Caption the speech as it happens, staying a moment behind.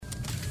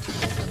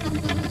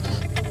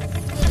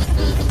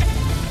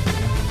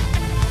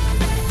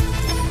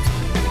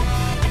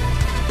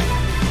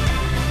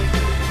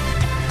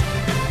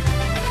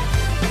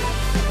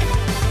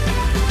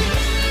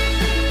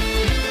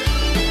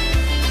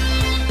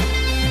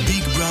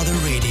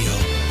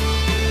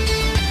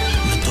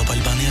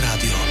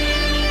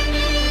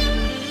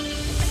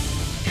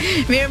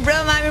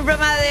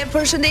Mirëmbrëma dhe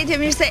përshëndetje,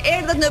 mirë se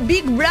erdhët në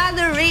Big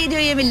Brother Radio.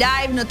 Jemi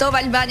live në Top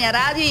Albania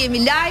Radio, jemi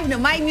live në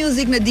My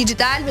Music në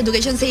digital,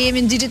 duke qenë se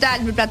jemi në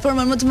digital në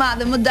platformën më të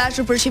madhe, më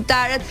dashur për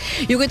shqiptarët.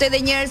 Ju kujtoj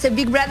edhe një herë se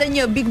Big Brother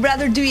 1, Big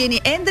Brother 2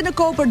 jeni ende në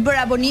kohë për të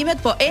bërë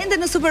abonimet, po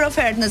ende në super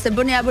ofertë. Nëse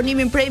bëni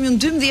abonimin premium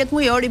 12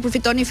 mujor, i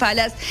përfitoni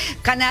falas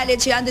kanalet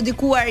që janë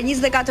dedikuar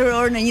 24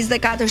 orë në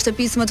 24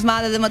 shtëpisë më të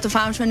madhe dhe më të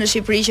famshme në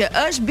Shqipëri, që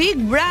është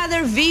Big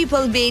Brother VIP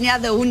Albania,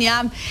 dhe un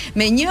jam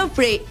me një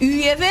prej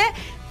yjeve.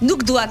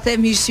 Nuk dua të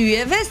them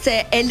yjeve se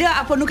e lë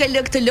apo nuk e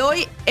lë këtë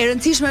lojë, e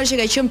rëndësishme është që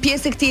ka qenë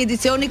pjesë e këtij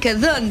edicioni, ke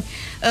dhënë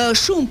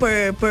shumë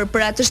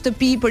për atë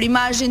shtëpi, për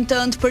imazhin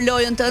tënd, për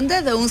lojën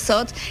tënde, dhe unë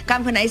sot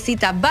kam kënaqësi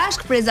ta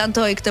bashkë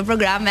prezantoj këtë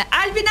program me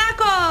Albi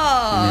Nako.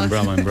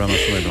 Mbrëma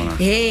shumë Elona.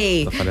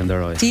 Hey, të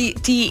falenderoj.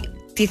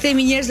 Ti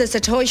themi njerëzve se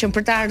çhoqën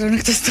për të ardhur në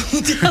këtë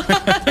studio.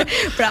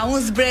 Pra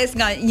unë zbres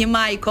nga një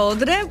maj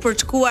Kodre për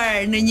të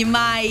shkuar në një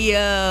maj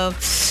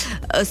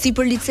si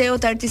për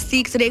liceut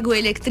artistik tregu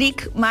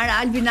elektrik, marr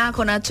Albi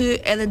Nakon aty,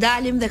 edhe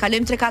dalim dhe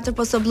kalojmë 3-4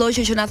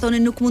 posobllogje që na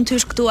thonin nuk mund të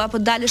hysh këtu apo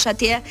dalësh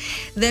atje,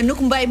 dhe nuk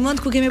mbaj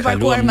mend ku kemi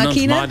parkuar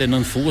makinën.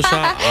 Kaluam 9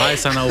 fusha,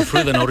 ajsa na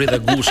ofri dhe na urri dhe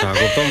gusha,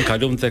 kupton,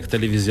 kalum tek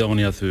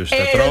televizioni aty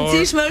shtetëror. E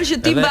rëndësishme është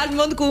që ti mban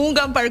mend ku un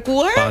kam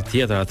parkuar.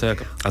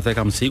 Patjetër, atë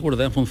kam sigur,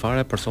 dhe në fund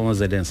fare persona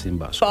Zelensin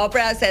bashkë. Po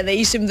pra, se edhe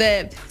ishim dhe,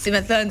 si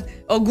me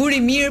thënë,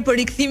 auguri mirë për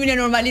rikthimin e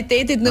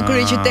normalitetit në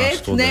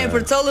kryeqytet. Ne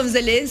përcollëm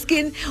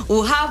Zelenskin, u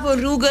hapën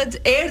rrugët,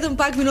 erdhëm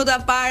pak minuta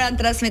para në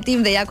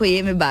transmetim dhe ja ku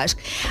jemi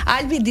bashkë.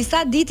 Albi,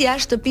 disa ditë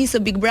jashtë shtëpisë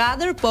së Big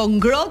Brother, po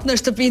ngrohtë në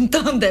shtëpinë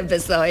tënde,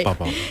 besoj.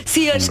 Po.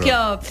 Si është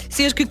kjo?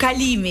 Si është ky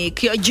kalimi,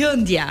 kjo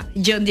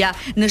gjendja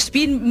në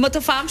shtëpinë më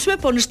të famshme,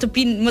 po në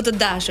shtëpinë më të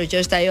dashur,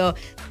 që është ajo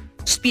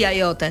shtëpia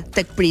jote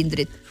tek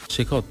prindrit?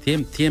 Shiko, ti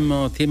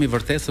jemi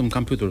vërtet se më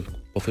kam pyetur,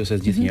 po thjesht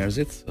se gjithë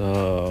njerëzit,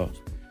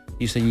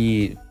 ishte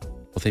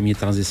një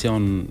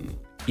tranzicion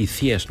i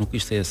thjesht, nuk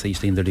ishte se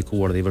ishte i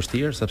ndërlikuar dhe i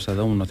vështirë, sepse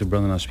edhe unë aty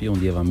brenda në shtëpi unë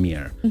ndjeva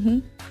mirë.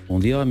 Unë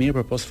ndjeva mirë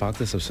për pos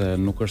fakti, sepse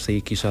nuk është se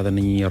i kisha edhe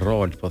në një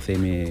rol, po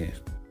themi,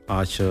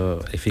 aq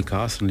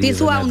efikas në lidhje me debatet. Ti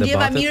thua unë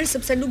ndjeva mirë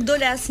sepse nuk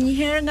dole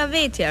asnjëherë nga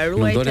vetja,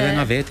 ruajte. Nuk dole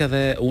nga vetja,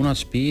 dhe unë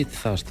atë shtëpi,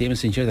 thash, jemi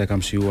sinqert, e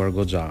kam shijuar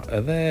goxha.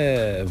 Edhe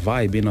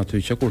vibe-in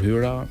aty që kur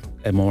hyra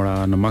e mora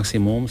në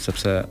maksimum,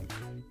 sepse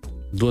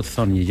duhet të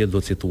thonë një gjë,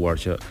 duhet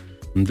cituar që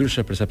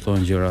ndryshe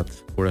perceptohen gjërat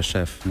kur e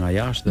shef nga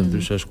jashtë dhe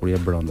ndryshe është kur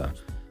je brenda.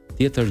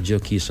 Tjetër gjë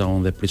kisha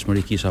unë dhe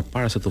pritshmëri kisha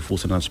para se të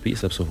fusem në shtëpi,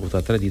 sepse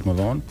futa 3 ditë më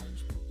vonë,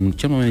 në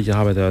çdo moment që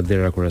hapet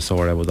dera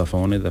kryesore e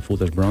Vodafonit dhe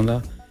futesh brenda,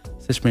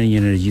 se shmerr një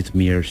energji të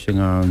mirë që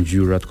nga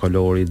ngjyrat,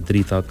 kolori,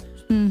 dritat,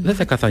 dhe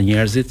tek ata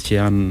njerëzit që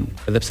janë,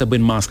 edhe pse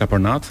bëjnë maska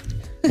për natë,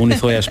 unë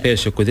i thoja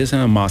shpesh që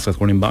kujdeseni me maskat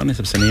kur i mbani,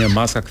 sepse në një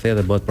maska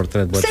kthehet dhe bëhet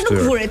portret, bëhet fytyrë.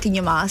 Se nuk vuret ti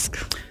një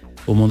maskë?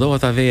 U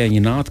mundova ta veja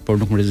një natë, por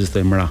nuk më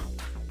rezistoj mra.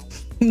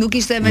 Nuk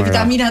ishte me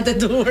vitaminat e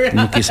duhura.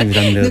 Nuk ishte me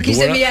vitaminat e duhura. Nuk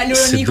ishte me hialuronikun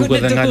e duhur. Si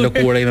duket nga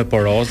lëkura ime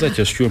poroze,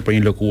 që shqyrën për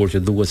një lëkurë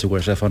që duket sikur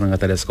e shef nga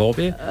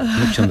teleskopi,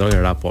 nuk qëndroi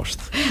ra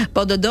poshtë.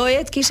 Po do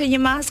doje të kishe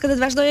një maskë dhe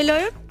të vazhdoje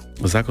lojën?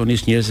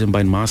 Zakonisht njerëzit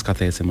mbajnë maska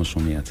të ecin më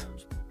shumë jetë.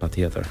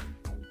 Patjetër.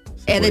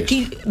 Edhe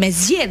ti me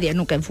zgjedhje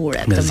nuk e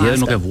vure këtë maskë. Me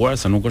zgjedhje nuk e vura,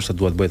 se nuk është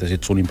se duhet bëj tash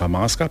çunin pa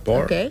maska,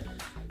 por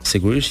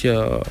sigurisht që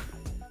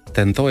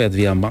tentoja të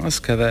vija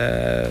maskë, edhe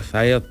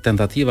ajo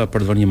tentativa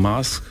për të vënë një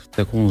maskë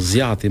tek unë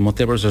zjati më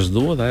tepër se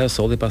ç'duhet, ajo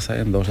solli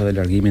pasaj ndoshta edhe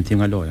largimin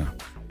tim nga loja.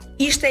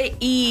 Ishte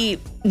i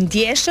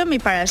ndjeshëm, i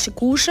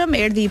parashikueshëm,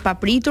 erdhi i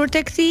papritur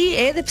tek ti,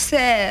 edhe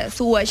pse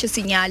thua që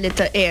sinjalet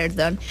të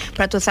erdhën.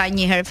 Pra të tha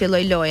një herë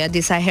filloi loja,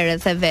 disa herë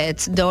the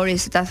vet, Dori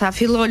si ta tha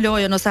fillo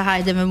lojën ose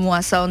hajde me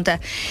mua sonte.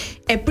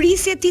 E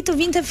prisje ti të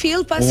vinte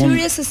fill pas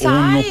hyrjes së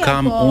saj?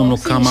 Unë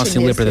nuk kam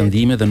asnjë lloj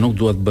pretendimi dhe nuk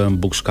dua të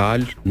bëhem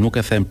bukshkal, nuk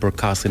e them për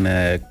kastin e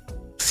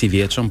si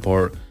vjeçëm,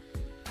 por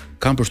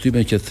kam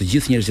përshtypjen që të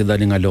gjithë njerëzit që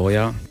dalin nga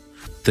loja,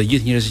 të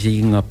gjithë njerëzit që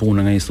ikin nga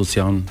puna, nga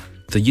institucion,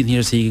 të gjithë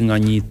njerëzit që ikin nga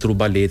një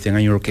trup baleti,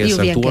 nga një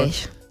orkestër tuar,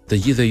 të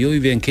gjithë jo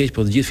i vjen keq,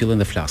 por të gjithë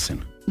fillojnë dhe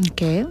flasin.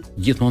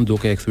 Gjithmonë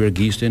duke e kthyer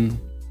gishtin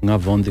nga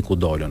vendi ku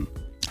dolën.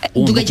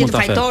 Duke qenë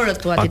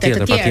fajtorët tuaj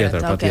të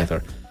tjerë.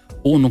 Patjetër.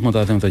 Unë nuk mund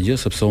ta them këtë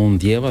gjë sepse unë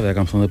ndjeva dhe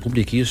kam thënë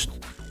publikisht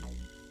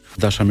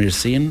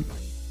dashamirësinë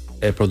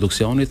e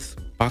produksionit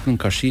pakën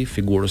ka shi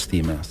figurës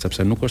time,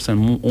 sepse nuk është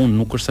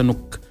se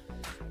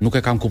nuk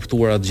e kam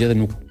kuptuar atë gjë dhe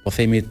nuk po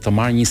themi të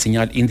marr një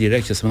sinjal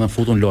indirekt që s'më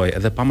futun lojë,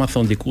 edhe pa më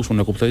thon dikush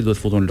unë e kuptoj duhet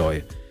futun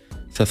lojë.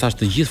 Se thash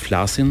të gjithë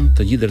flasin,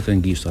 të gjithë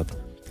drejtojnë gishtat.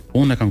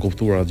 Unë e kam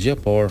kuptuar atë gjë,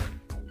 por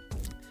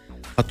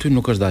aty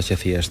nuk është dashje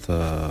thjesht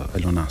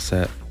Elona,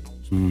 se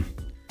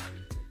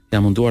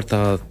jam munduar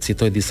ta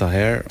citoj disa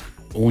herë,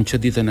 unë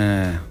që ditën e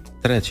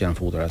 3 që jam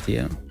futur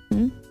atje,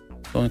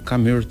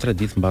 kam hyrë 3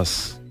 ditë mbas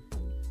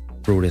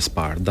prurjes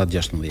parë, datë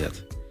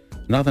 16.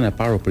 Natën e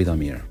parë u prita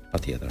mirë,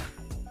 patjetër.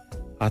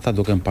 Ata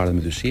duke më parë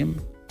me dyshim,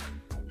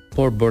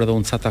 por bërë edhe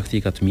unë ca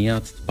taktika të mia,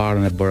 të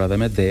parën e bëra edhe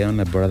me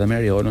Dejan, e bëra edhe me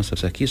Rionën,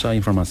 sepse kisha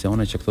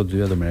informacione që këto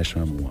dyja do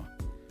merreshin me mua.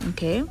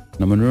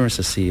 Në mënyrë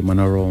se si më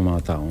ndërrova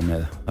ata, unë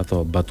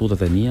ato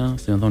batutat e mia,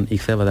 si më thon, i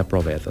ktheva edhe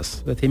pro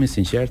vetes. Dhe të jemi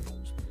sinqert,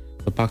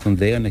 të paktën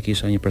ideën e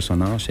kisha një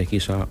personazh që e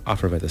kisha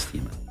afër vetes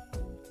time.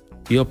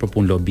 Jo për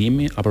punë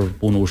lobimi, apo për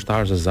punë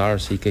ushtarë zezar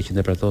si i keq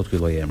interpretohet ky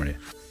lloj emri.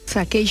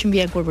 Sa keq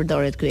mbien kur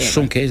përdoret ky emër.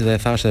 Shumë keq dhe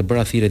e thashë dhe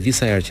bëra thirrje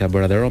disa herë që ja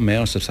bëra dhe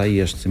Romeo sepse ai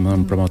është si më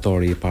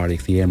promotori i parë i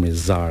këtij emri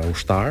Zar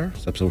ushtar,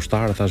 sepse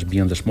ushtarët thash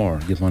bien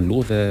dëshmor, gjithmonë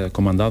lut dhe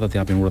komandantët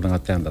japin urdhë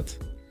nga tendat.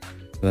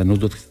 Dhe nuk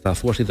do të ta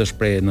thuash ti të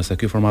shpreh nëse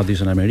ky format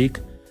ishte në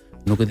Amerikë,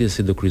 nuk e di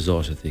si do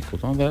kryqëzohesh ti,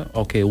 kupton? Dhe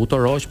okay, u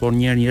toroq, por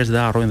një herë njerëz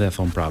dhe harrojnë dhe e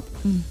thon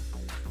prapë.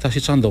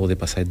 Tash ç'a ndodhi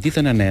pastaj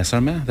ditën e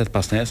nesërme dhe të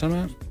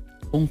pasnesërme,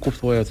 unë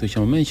kuptoja aty që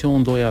në moment që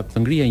unë doja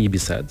të ngrija një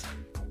bisedë,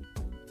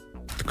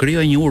 të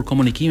krijoj një urë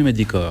komunikimi me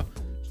dikë,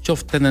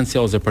 qoftë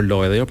tendencioze për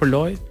lojë dhe jo për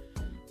lojë,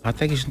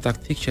 ata kishin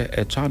taktikë që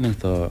e çanin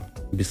këtë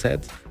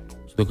bisedë,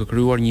 duke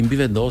krijuar një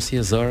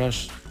mbivendosje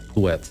zërash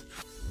duet.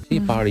 Si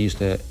i pari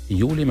ishte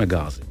Juli me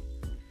Gazi.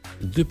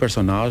 Dy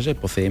personazhe,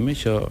 po themi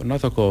që në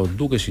ato kohë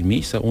dukeshin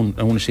miq, se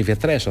unë shifje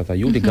tresh ata,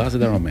 Juli, Gazi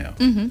dhe Romeo.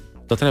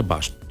 Të tre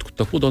bashkë.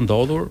 Të ku do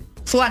ndodhur?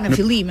 Thua në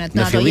fillimet,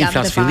 në ato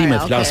javë të para.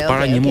 Flas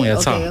para një muaji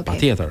ca,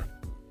 patjetër.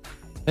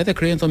 Edhe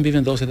krijen të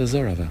mbivendosjet e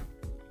zërave.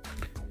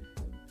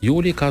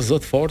 Juli ka zë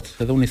të fortë,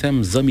 edhe unë i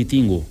them zë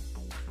mitingu.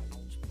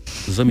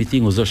 Zë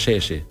mitingu, zë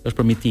sheshi, është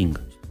për miting.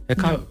 E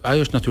ka,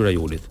 ajo është natyra e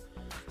Julit.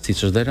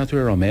 Siç është dhe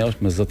natyra e Romeos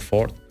me zë të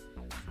fortë,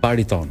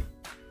 bariton.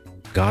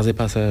 Gazi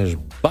pastaj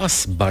është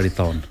bas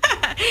bariton.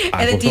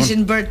 Edhe ti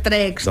ishin bërë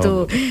tre kështu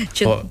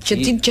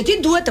që ti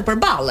duhet të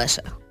përballesh.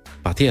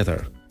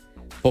 Patjetër.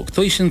 Po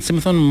këto ishin, si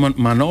më thon,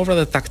 manovrat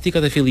dhe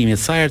taktikat e fillimit.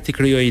 Sa herë ti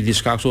krijoi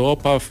diçka kështu,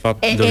 opa,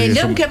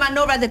 lëm ke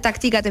manovrat dhe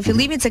taktikat e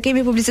fillimit se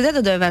kemi publicitet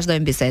dhe do e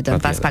vazhdojmë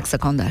bisedën pas pak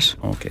sekondash.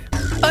 Okej.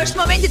 Është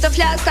momenti të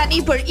flas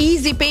tani për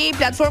Easy Pay,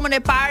 platformën e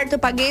parë të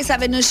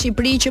pagesave në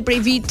Shqipëri që prej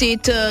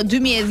vitit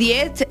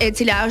 2010, e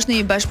cila është në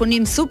një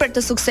bashkëpunim super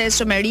të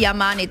suksesshëm me Ria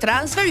Mani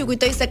Transfer. Ju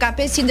kujtoj se ka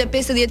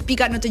 550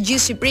 pika në të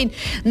gjithë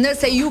Shqipërinë.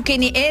 Nëse ju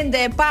keni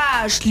ende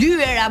pa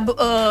shlyer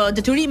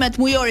detyrimet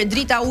mujore,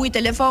 drita, ujë,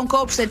 telefon,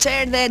 kopshte,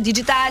 çerdhe,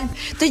 digital,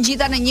 të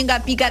gjitha në një nga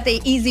pikat e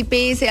Easy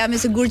Pay, se jam e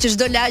sigurt që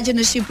çdo lagje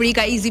në Shqipëri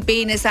ka Easy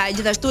Pay në saj,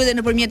 gjithashtu edhe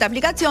nëpërmjet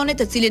aplikacionit,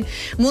 të cilin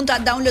mund ta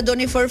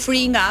downloadoni for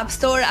free nga App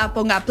Store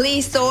apo nga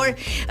Play Store,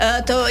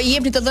 të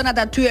jepni të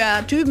dhënat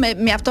aty me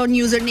mjafton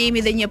një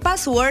username dhe një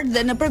password,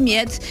 dhe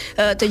nëpërmjet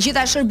të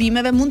gjitha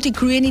shërbimeve mund t'i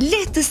kryeni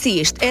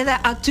lehtësisht edhe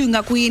aty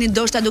nga ku jeni,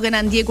 ndoshta duke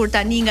na ndjekur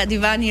tani nga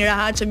divani i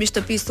rahatshëm i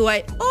shtëpisë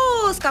tuaj.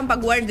 S'kam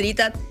paguar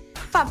dritat.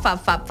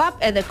 Fap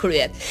edhe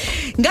kryet.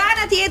 Nga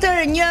ana tjetër,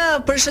 një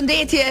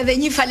përshëndetje dhe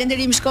një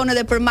falënderim shkon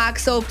edhe për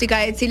Max Optika,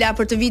 e cila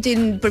për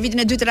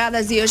vitin e dytë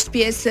radhazi është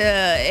pjesë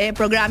e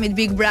programit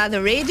Big Brother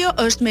Radio,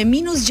 është me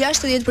minus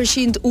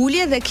 60%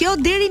 ulje dhe kjo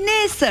deri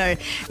nesër.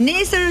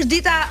 Nesër është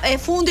dita e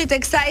fundit e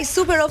kësaj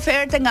super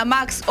oferte nga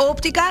Max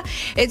Optika,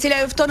 e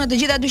cila ju fton në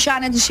të gjitha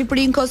dyqanet në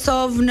Shqipëri, në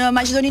Kosovë, në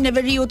Maqedoninë e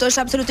Veriut,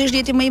 është absolutisht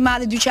rrjeti më i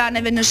madh i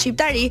dyqaneve në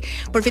shqiptari.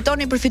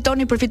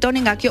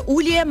 Përfitoni nga kjo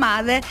ulje e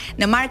madhe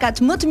në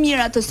markat më të mira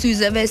të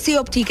syzeve, si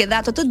optike dhe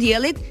ato të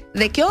diellit,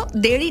 dhe kjo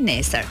deri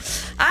nesër.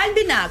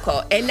 Albi Nako,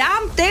 e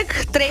lam tek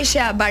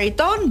treshja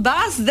bariton,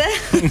 bas dhe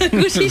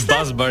kush ishte?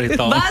 Bas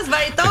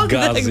bariton.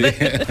 Gazi.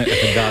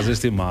 Gazi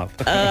është i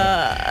madh.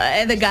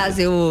 Edhe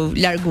Gazi u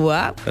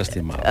largua.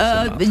 Është i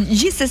madh.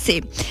 Gjithsesi,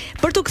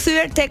 për të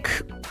kthyer tek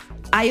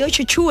ajo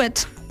që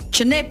quhet,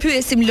 që ne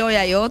pyesim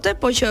loja jote,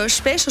 po që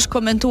shpesh është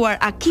komentuar,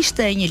 a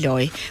kishte një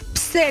lojë?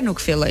 Pse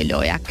nuk filloi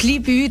loja?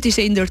 Klipi yt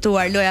ishte i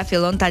ndërtuar, loja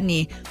fillon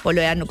tani, po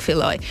loja nuk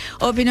filloi.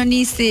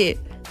 Opinionisti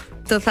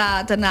të tha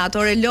të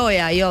natore,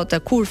 loja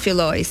jote kur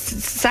filloi?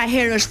 Sa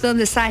herë është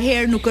thënë dhe sa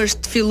herë nuk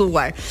është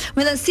filluar?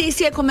 Me thënë,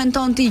 si e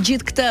komenton ti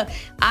gjithë këtë,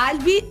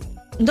 Albi?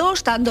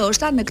 Ndoshta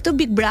në këtë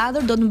Big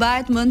Brother do të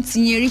mbahet mend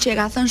si njëri që e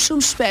ka thënë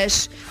shumë shpesh,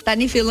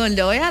 tani fillon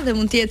loja, dhe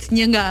mund të jetë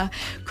një nga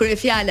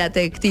kryefjalat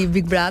e këtij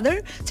Big Brother,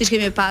 siç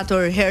kemi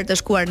patur herë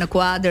të shkuar në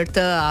kuadër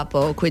të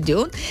apo ku e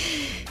diun.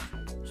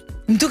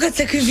 Më duket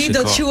se ky vit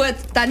do të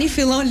quhet tani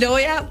fillon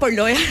loja, por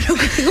loja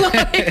nuk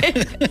filloi.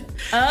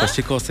 Po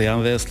shiko se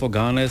janë dhe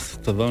sloganet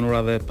të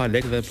dhënura dhe pa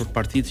lekë dhe për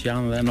partitë që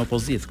janë dhe në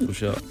opozitë, kështu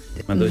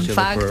që mendoj që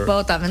fakt po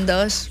ta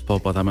mendosh. Po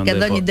ta mendoj. Ke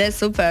dhënë ide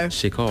super.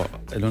 Shiko,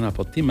 Elona,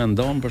 po ti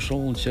mendon për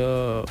shkakun që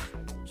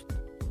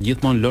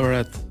gjithmonë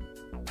lojrat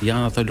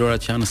janë ato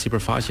lojrat që janë në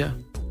sipërfaqe?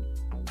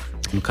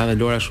 Nuk ka dhe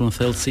lojra shumë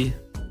thellësi?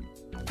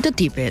 Të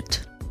tipit.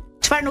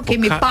 Çfarë nuk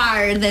kemi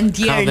parë dhe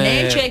ndjer ne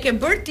që e ke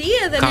bërë ti,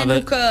 edhe ne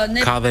nuk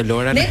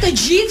ne të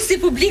gjithë si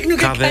publik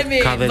nuk e kemi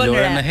vënë. Ka dhe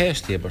lojra në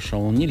heshtje, për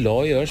shembull, një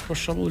lojë është për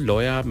shembull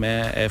loja me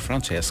e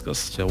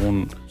Franceskës, që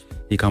un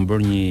i kam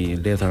bërë një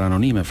letër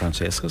anonime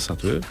Franceskës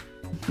aty,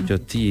 që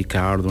ti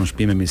ka ardhur në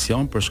shtëpi me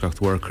mision për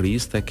shkaktuar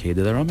krizë tek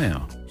Hedi dhe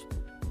Romeo.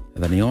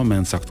 Edhe në një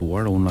moment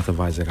caktuar un atë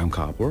vajzë kam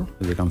kapur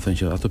dhe i kam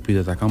thënë që ato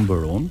pyetje ta kam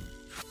bërë unë.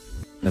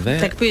 Edhe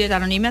tek pyetjet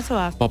anonime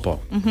thua? Po.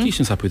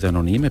 Kishin sa pyetje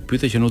anonime,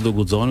 pyetje që nuk do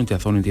guxonin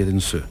t'ia thonin tjetrit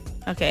në sy.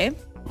 Okej.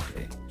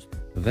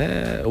 Dhe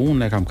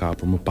unë e kam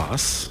kapur më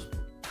pas.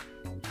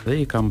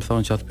 Dhe i kam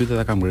thënë që atë pyetje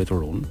ta kam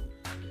ngritur unë.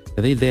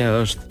 Edhe ideja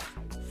është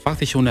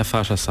fakti që unë e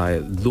thash asaj,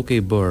 duke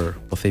i bërë,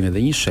 po themi,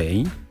 edhe një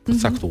shenjë, të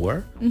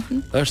caktuar,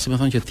 është si më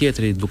thonë që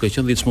tjetri duke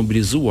qenë të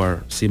mobilizuar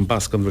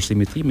sipas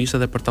këndvështrimit tim, ishte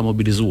edhe për ta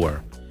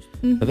mobilizuar.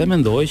 Dhe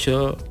mendoj që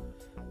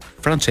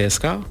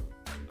Francesca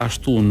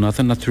ashtu në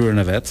atë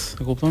natyrën e vet,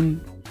 e kupton,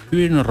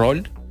 hyri në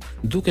rol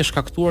duke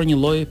shkaktuar një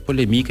lloj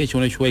polemike që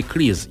unë e quaj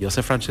krizë, jo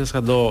se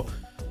Francesca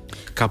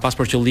ka pas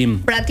për qëllim.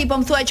 Pra ti po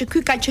më thuaj që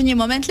ky ka qenë një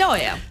moment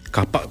loje.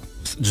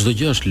 Çdo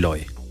gjë është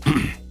lojë.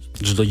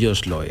 Çdo gjë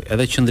është lojë.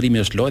 Edhe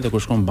qëndrimi është lojë dhe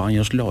kur shkon në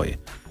banjë është lojë.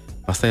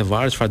 Pastaj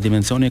varet çfarë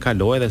dimensioni ka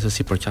loja dhe se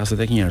si përqaset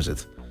tek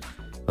njerëzit.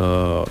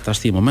 Tash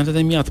ti momentet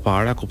e mia të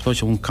para kuptoj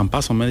që un kam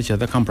pas momente që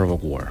edhe kam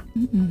provokuar.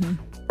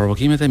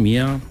 Provokimet e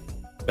mia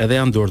edhe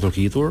janë dur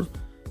turkitur,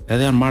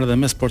 edhe janë marrë dhe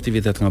me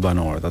sportivitet nga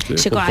banorët aty.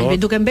 Shiko, Albi,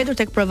 duke mbetur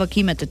tek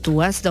provokimet e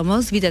tua,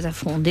 sidomos vitet e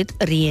fundit,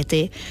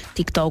 rrjeti,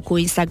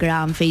 TikToku,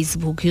 Instagram,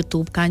 Facebook,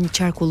 YouTube kanë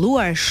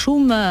qarkulluar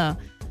shumë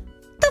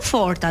të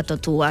forta të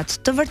tuat,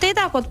 të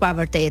vërteta apo të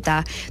pavërteta,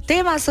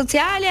 tema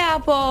sociale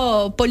apo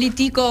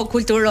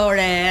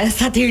politiko-kulturore,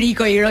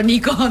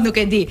 satiriko-ironiko, nuk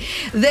e di.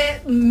 Dhe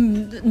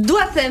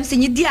dua të them si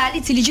një djalë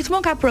i cili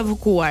gjithmonë ka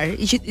provokuar,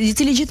 i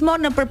cili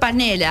gjithmonë nëpër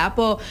panele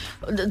apo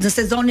në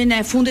sezonin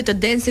e fundit të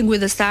Dancing with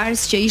the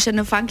Stars që ishte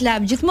në fan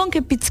club, gjithmonë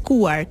ke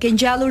pickuar, ke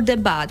ngjallur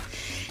debat.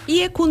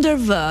 I e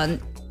kundërvën,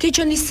 ke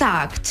qenë i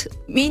sakt,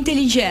 i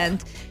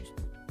inteligjent.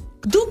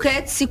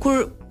 Duket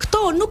sikur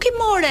këto nuk i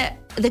more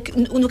dhe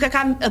nuk e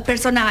kam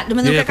personal, do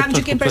të thënë nuk e kam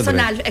gjykim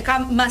personal, e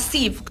kam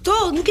masiv.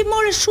 Kto nuk i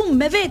more shumë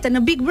me vete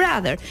në Big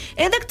Brother.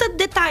 Edhe këtë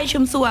detaj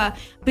që më thua,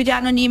 pyetja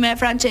anonime e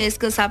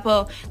Franceskës apo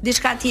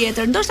diçka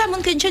tjetër, ndoshta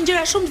mund të kenë qenë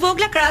gjëra shumë të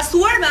vogla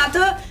krahasuar me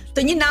atë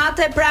të një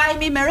nate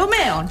Prime me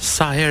Romeon.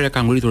 Sa herë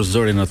kam ngritur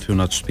zërin aty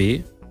në atë shtëpi,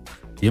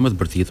 jam të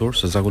bërtitur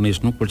se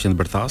zakonisht nuk pëlqen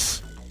të bërtas,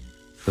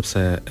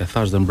 sepse e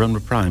thash dhe mbrëm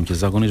në Prime që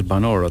zakonisht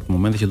banorët në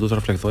momentin që duhet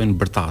të reflektojnë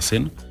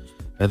bërtasin,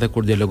 edhe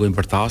kur dialogojnë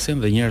bërtasin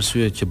dhe një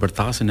arsye që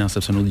bërtasin janë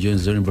sepse nuk dëgjojnë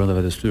zërin brenda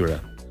vetes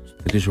tyre.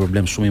 Këtë është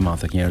problem shumë i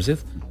madh tek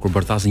njerëzit, kur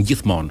bërtasin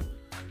gjithmonë.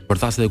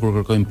 Bërtasin edhe kur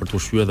kërkojnë për të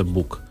ushqyer dhe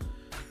bukë.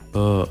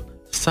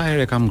 Sa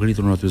herë kam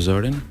ngritur në aty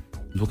zërin,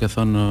 duke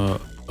thënë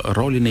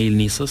rolin e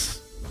Ilnisës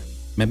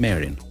me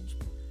Merin.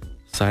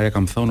 Sa herë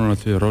kam thënë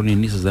në aty rolin e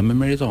Ilnisës dhe me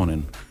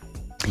Meritonin.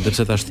 Dhe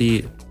pse tashti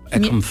e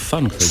kam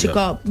thënë këtë gjë.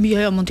 Shiko,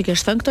 jo, mund t'i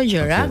kesh thënë këto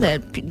gjëra dhe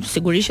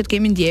sigurisht që të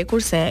kemi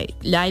ndjekur se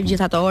live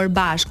gjithë ato orë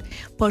bashk,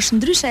 po është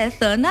ndryshe e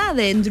thëna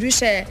dhe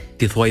ndryshe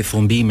ti thuaj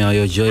thumbimi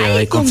ajo gjëja,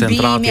 ai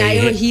koncentrati,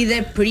 ajo hidhe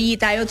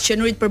prit, ajo të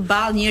qenurit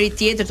përballë njëri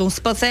tjetrit, unë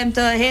s'po them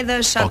të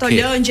hedhësh ato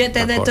lëngjet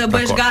edhe të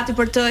bësh gati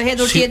për të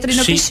hedhur tjetrin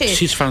në pishin.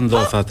 Si çfarë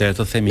ndodh atëherë,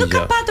 të themi gjë. Nuk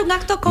ka patur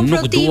nga këto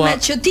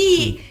konfrontimet që ti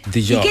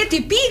i ke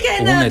tipike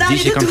në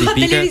daljet e tua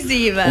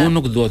televizive. Unë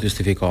nuk dua të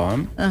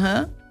justifikohem.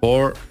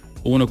 Por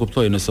unë e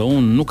kuptoj, nëse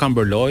unë nuk kam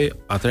bërë lojë,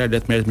 atëherë le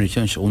të merret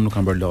mirë që unë nuk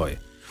kam bërë lojë.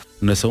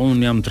 Nëse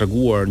unë jam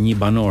treguar një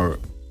banor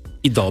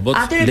i dobët,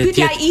 le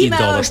të jetë i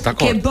dobët.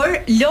 Ke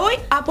bërë lojë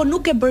apo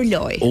nuk ke bërë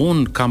lojë?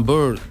 Unë kam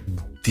bërë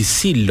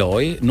disi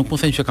lojë, nuk më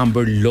them që kam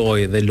bërë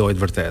lojë dhe lojë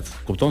të vërtet.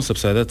 Kupton,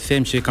 sepse edhe të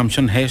them që kam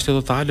qenë heshtje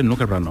totale, nuk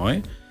e pranoj.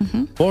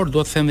 Por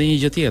dua të them edhe një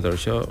gjë tjetër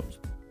që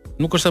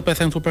nuk është se po e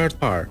them këtu për herë të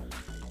parë.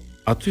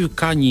 Aty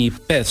ka një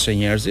peshë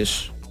njerëzish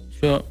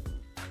që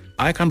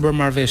ai kanë bërë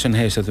marrëveshjen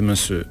heshtje të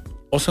mësy.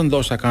 Ose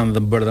ndoshta kanë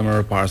dhe bërë dhe më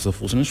parë se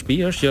fusin në shtëpi,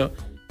 është që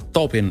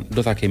topin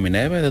do ta kemi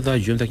neve dhe do ta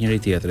gjejmë tek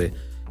njëri tjetri.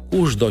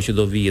 Kushdo që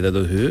do vijë dhe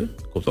do hyj,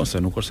 kupton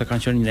se nuk është se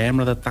kanë qenë një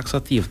emër dhe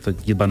taksativ të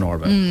gjithë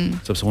banorëve,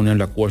 sepse unë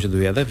jam lakuar që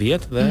do jetë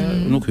vjet dhe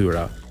nuk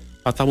hyra.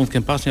 Ata mund të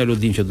kenë pas një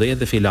aludim që do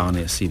jetë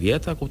filani si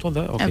vjeta, kupton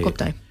dhe okay. E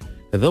kuptoj.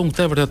 Edhe unë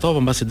këtë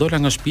vërtetova mbasi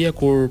dola nga shtëpia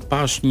kur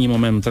pash një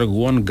moment më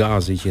treguan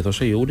gazi që i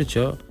thoshte Julit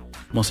që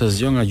mos e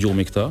zgjo nga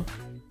gjumi këtë,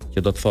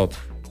 që do të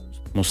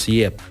thotë mos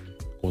i jep.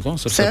 Kupton,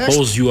 sepse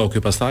poz ju ky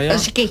pastaj.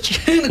 Është keq.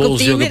 Në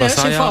kuptimin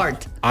është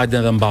fort.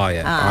 Hajde dhe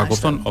mbaje. A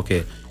kupton?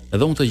 Okej.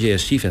 Edhe unë të gjej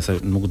shifje se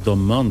nuk do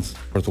mend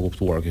për të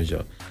kuptuar kjo gjë.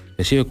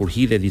 E shifje kur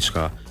hidhe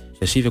diçka,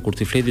 e shifje kur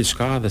ti flet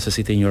diçka dhe se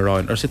si të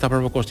injorojnë, është si ta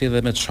provokosh ti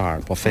edhe me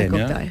çfarë, po them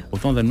ja.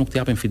 Kupton dhe nuk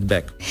të japin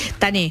feedback.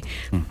 Tani,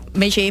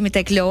 me që jemi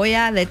tek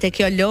loja dhe tek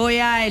kjo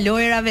loja e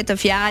lojrave të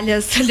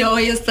fjalës,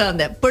 lojës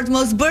tënde, për të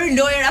mos bërë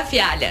lojra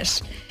fjalësh.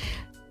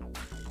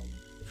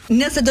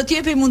 Nëse do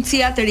t'jepi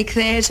mundësia të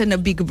rikthehesh në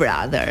Big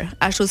Brother,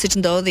 ashtu siç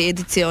ndodhi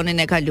edicionin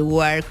e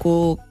kaluar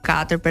ku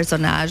 4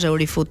 personazhe u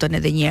rifutën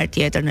edhe një herë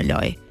tjetër në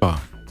lojë. Po.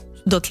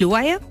 Do të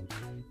luaje?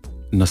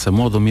 Nëse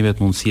mo do mimet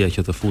mundësia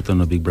që të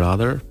futen në Big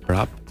Brother,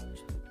 prap,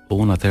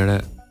 unë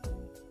atëre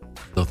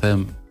do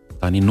them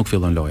tani nuk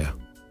fillon loja.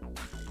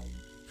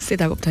 Si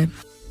ta kuptoj?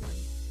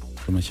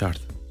 Po më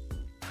qartë.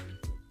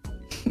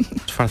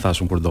 Çfarë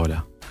thash unë kur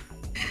dola?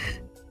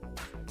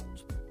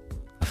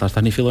 Thash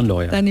tani fillon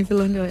loja. Tani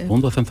fillon loja.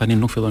 Unë do them tani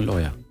nuk fillon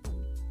loja.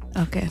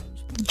 Okej.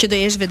 Që do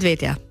jesh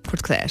vetvetja kur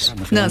të kthehesh.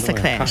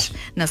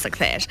 Nëse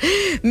kthehesh.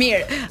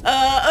 Mirë,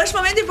 është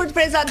momenti për të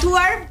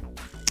prezantuar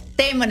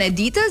temën e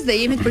ditës dhe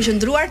jemi të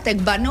përqendruar tek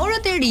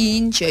banorët e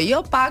rinj që jo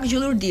pak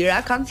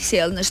gjullurdira kanë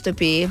sjell në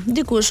shtëpi.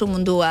 Dikush u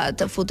mundua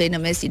të futej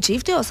në mes i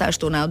çiftit ose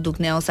ashtu na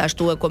dukne ose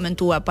ashtu e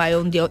komentua pa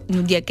ajo nuk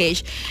ndje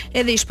keq,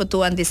 edhe i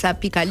shpëtuan disa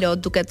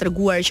pikalot duke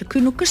treguar që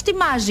ky nuk është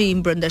imazhi i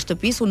brenda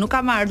shtëpisë, unë nuk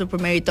kam ardhur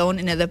për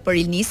meritonin edhe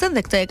për Ilnisën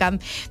dhe këtë e kam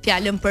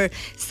fjalën për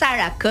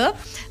Sara K.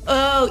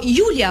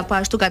 Julia po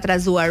ashtu ka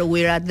trazuar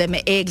ujërat dhe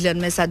me Eglën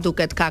me sa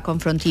duket ka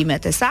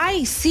konfrontimet e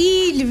saj.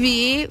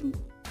 Silvi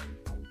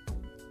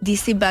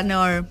disi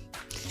banor.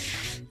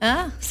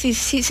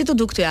 Si të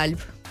duk të Alb?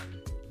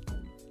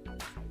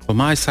 Po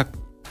maj sa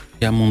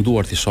jam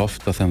munduar t'i shoh,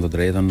 të them të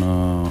drejtën,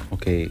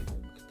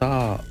 këta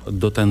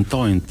do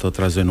tentojnë të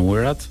trazojnë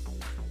ujërat,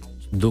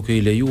 duke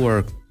i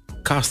lejuar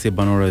kastje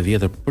banorëve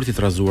vjetër për t'i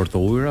trazuar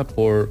të ujëra,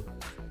 por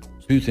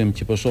pyetjem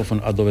që po shohën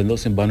a do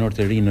vendosin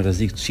banorët e rinj në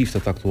rrezik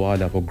çiftet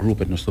aktuale apo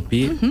grupet në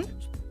shtëpi.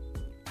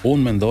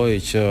 Unë mendoj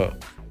që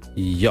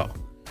jo.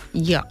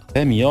 Jo.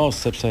 Them jo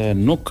sepse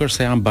nuk është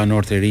se janë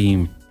banorët e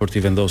rinj për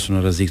t'i vendosur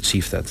në rrezik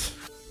çiftet.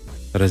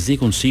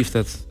 Rrezikun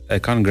çiftet e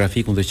kanë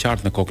grafikun të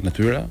qartë në kokën e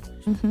tyre,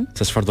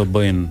 se çfarë do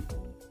bëjnë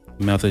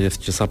me ato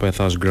që sapo e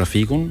thash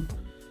grafikun,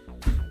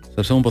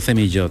 sepse unë po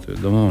themi gjë aty.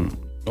 Domthonë,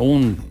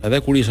 unë edhe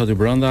kur isha aty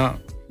brenda,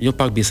 jo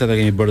pak biseda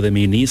kemi bërë dhe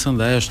me Inisën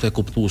dhe është e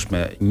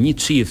kuptueshme. Një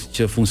çift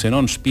që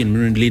funksionon në shtëpi në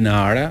mënyrë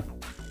lineare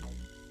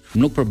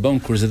nuk përbën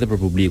kuriozitet për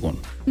publikun.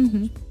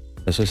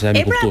 Është se jam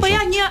i kuptuar. Po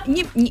ja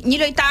një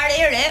lojtare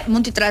e re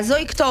mund t'i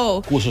trazoj këto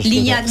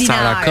linjat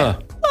lineare.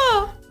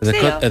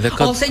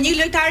 Ose një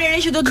lojtar i re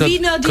që do të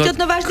vinë ditët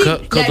në vazhdim.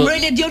 Lajmëroi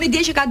Ledioni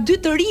dje që ka 2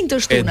 të rinj të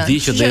shtunën. E di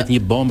që do jetë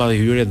një bomba dhe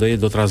hyrje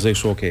do trazoj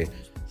kështu, okay.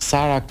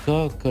 Sara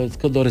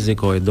kë do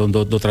rrezikoj,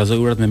 do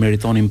trazoj urat me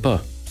meritonin P.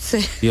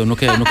 Jo,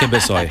 nuk e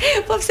besoj.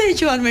 Po pse e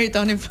quan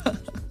meritonin P?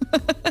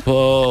 Po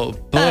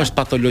është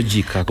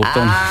patologjik, a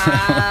kupton?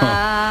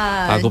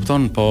 A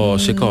kupton? Po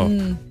shiko.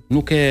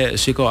 Nuk e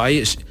shiko,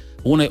 ai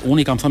unë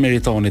I kam thënë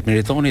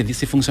Meritoni di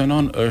si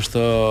funksionon,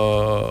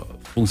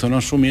 funksionon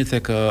shumë mirë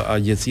tek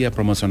agjencia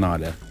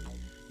promocionale.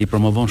 I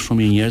promovon shumë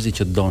mirë njerëzit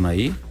që don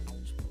ai,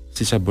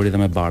 siç e bëri dhe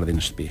me Bardhin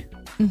në shtëpi.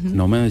 Në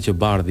momentin që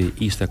Bardhi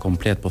ishte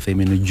komplet, po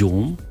themi në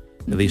gjumë,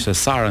 dhe ishte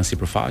Sara në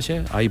sipërfaqe,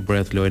 ai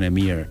bëret lojën e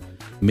mirë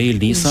me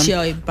Ilnisën.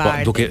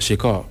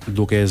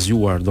 Duke e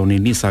zgjuar doni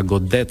Ilnisa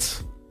godet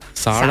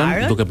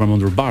Sarën, duke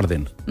përmendur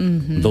Bardhin.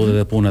 Ndodhi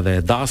edhe puna dhe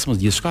e dasmës,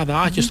 gjithçka dhe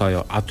aq është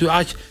ajo. Aty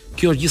aq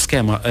kjo është gjithë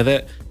skema, edhe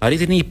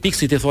arriti në një pikë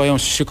si ti thua ajo,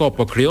 shiko,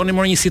 po krijoni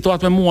më një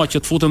situatë me mua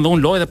që të futen dhe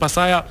unë lojë dhe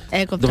pastaj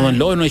domethënë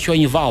lojën e quaj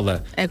një valle.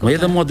 Më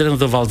edhe mua drejt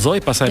të vallzoj,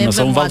 pastaj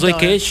nëse unë vallzoj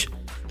keq,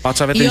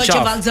 paça vetëm qaf. Jo që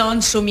vallzon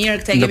shumë mirë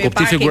këtë kemi parë. Në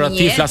kuptim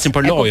figurativ flasim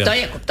për lojën.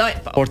 Kuptoj.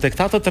 Por tek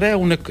këta të tre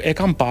unë e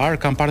kam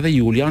parë dhe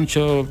Julian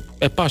që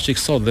e pash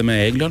sot dhe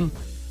me Eglën.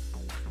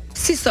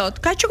 Si sot,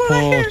 ka çukur ka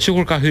hyrë? Po,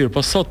 çukur ka hyrë,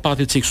 po sot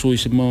pati çik kështu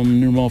ishte më në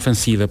mënyrë më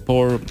ofensive,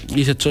 por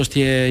ishte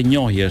çështje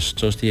njohjesh,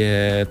 çështje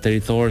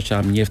territor që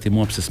am njefti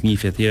mua pse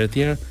smifje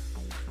etj.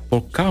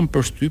 Por kam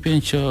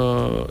përshtypjen që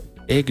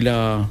Egla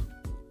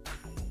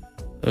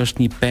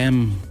është një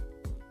pemë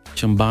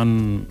që mban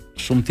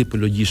shumë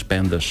tipologji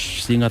shpendësh,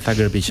 si nga ta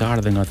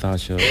gërpiqar dhe nga ta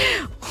që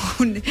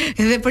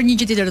edhe për një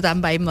gjë tjetër do ta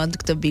mbaj mend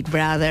këtë Big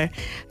Brother.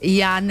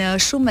 Janë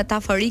shumë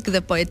metaforik dhe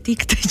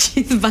poetik të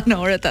gjithë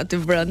banorët aty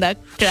brenda.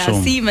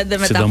 Krahasimet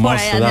dhe metafora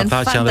janë fantastike.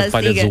 Ata që janë të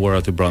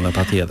palexuar aty brenda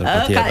patjetër.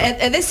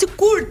 Edhe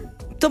sikur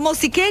të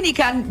mos I keni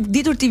kanë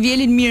ditur t'i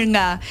vjelin mirë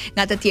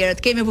nga të tjerët.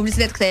 Kemi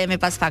publicitet, kthehemi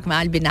pas pak me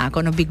Albi Nako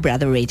në Big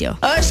Brother Radio.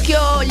 Është kjo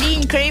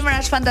linjë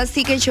kremrash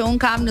fantastike që un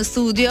kam në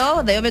studio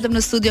dhe jo vetëm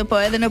në studio, po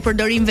edhe në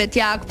përdorim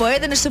vetjak, po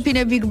edhe në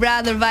shtëpinë e Big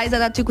Brother.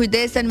 Vajzat aty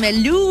kujdesen me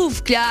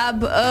Love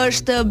Club,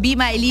 është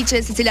bima e liçe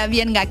e cila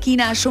vjen nga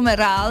Kina, shumë e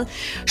rrallë,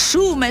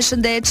 shumë e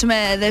shëndetshme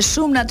dhe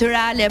shumë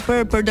natyrale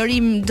për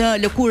përdorim në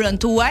lëkurën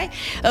tuaj.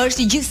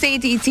 Është I gjithë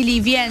seti I cili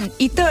vjen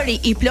I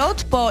tëri I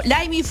plot, po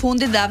lajmi I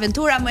fundit dhe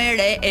aventura më e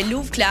re e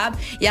Love Club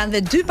janë dhe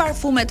 2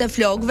 parfumet e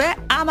flokëve,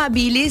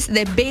 Amabilis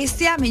dhe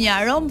Bestia me një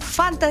aromë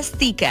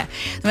fantastike.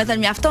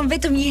 Domethënë mjafton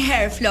vetëm një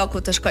herë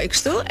floku të shkoj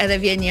kështu edhe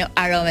vjen një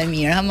aromë e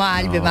mirë. Ha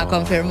Albi ma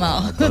konfirmo.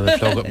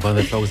 Po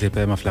dhe flokët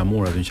I më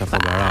flamur aty në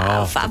çfarë gara.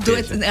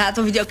 Duhet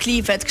ato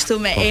videoklipet kështu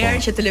me erë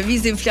që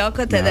televizin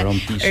flokët edhe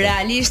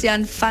realisht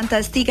janë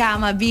fantastike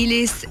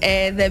Amabilis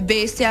dhe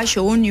Bestia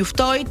që unë ju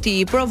ftoj ti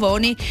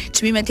provoni.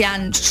 Çmimet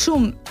janë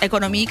shumë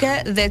ekonomike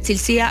dhe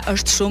cilësia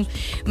është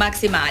shumë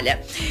maksimale.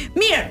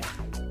 Mirë.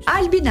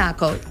 Albi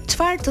Nako,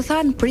 çfarë të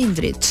than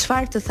prindrit,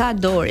 çfarë të tha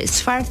Doris,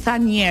 çfarë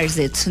than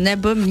njerëzit? Ne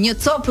bëm një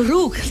cop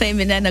rrugë,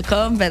 themi ne në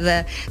këmbë dhe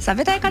sa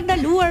vetë ai ka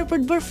ndaluar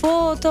për të bërë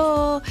foto,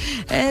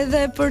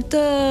 edhe për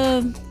të,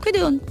 ku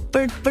diun,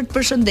 për të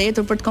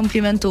përshëndetur, për të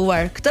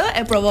komplimentuar. Këtë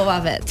e provova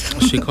vet.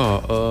 Shiko,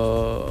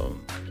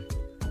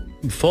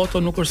 foto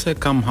nuk është se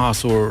kam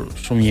hasur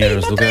shumë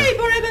njerëz duke.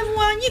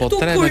 Po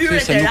tre me ty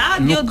se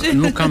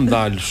nuk kam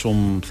dalë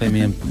shumë,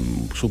 themi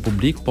kështu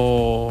publik,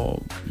 po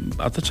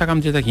atë çka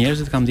kam dhënë tek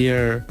njerëzit kam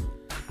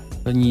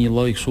dhënë një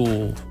lloj kështu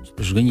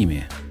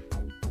zhgënjimi.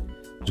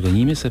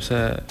 Zhgënjimi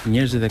sepse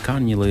njerëzit e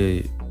kanë një lloj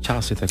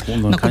qasit e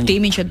kundër. Në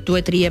kuptimin që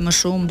duhet rije më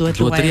shumë,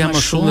 duhet luajë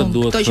më shumë,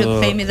 këto që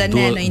themi dhe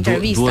ne në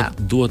intervista.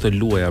 Duhet të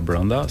luaja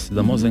brenda,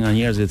 sidomos nga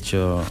njerëzit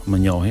që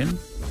më njohin,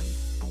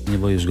 një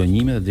lloj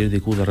zgënjimi dhe deri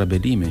diku dhe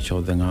rebelimi,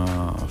 qoftë nga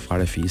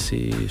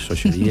farefisi,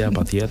 shoqëria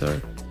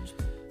patjetër.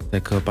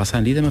 Tek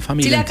pastaj lidhe me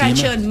familjen time.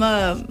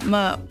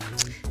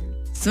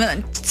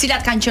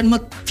 Cilat kanë qenë më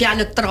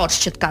fjalët troç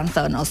që të kanë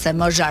thënë ose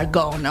më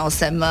zhargon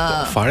ose më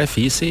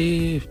farefisi,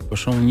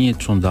 për shembull një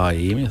çundai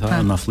imi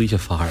tha na fllihë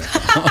fare.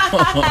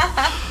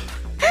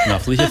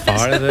 Na fllihë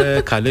fare dhe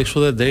kaloi kështu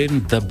dhe deri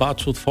në debat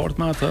shumë të fortë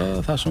me atë,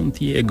 thashun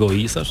ti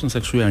egoistash,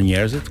 nëse kështu janë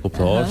njerëzit,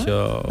 kuptohet që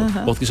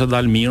po të kisha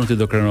dalë mirë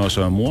ti do krenohesh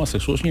me mua, se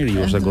kështu është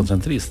njeriu, është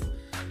egocentrist.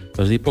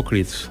 Është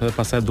hipokrit, dhe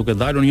pastaj duke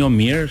dalur jo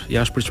mirë,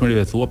 jashtë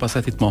pritshmërive tua,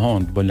 pastaj ti të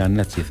mohon, të bën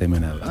lanet si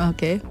themi neve.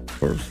 Okej.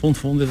 Por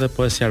fundi dhe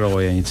po e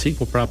sqaroja një cik,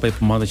 po prapë e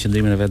madhe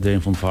qëndrimin e vet deri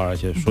në fund fare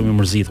që shumë i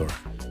mërzitur.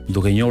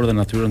 Duke njohur dhe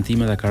natyrën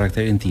time dhe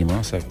karakterin tim,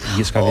 se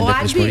gjithçka vjen te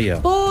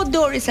pritshmëria. Po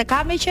Dori, se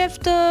ka me qef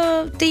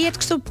të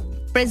jetë kështu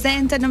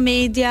prezente në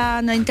media,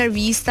 në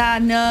intervista,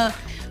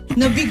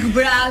 në Big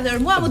Brother.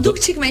 Mua më duk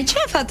çik me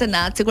qef atë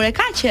natë, sikur e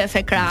ka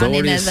qef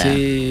ekranin Dori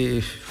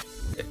edhe.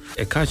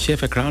 E ka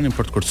qef ekranin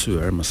për të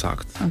kërcyer, më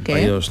sakt.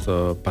 Okay. Ajo është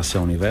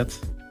pasioni vet,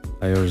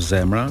 ajo është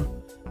zemra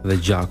dhe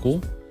gjaku,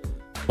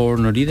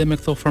 por në lidhje me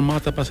këto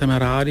formate pastaj me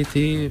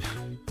reality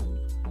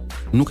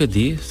nuk e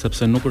di,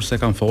 sepse nuk është se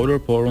kam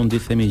folur, por unë di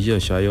të themi gjë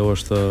që ajo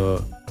është,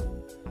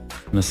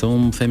 nëse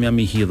unë them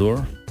jam i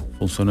hidhur,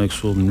 funksionoj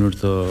kështu në mënyrë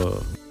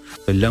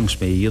të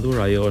lëngshme i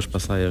hidhur, ajo është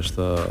pastaj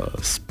është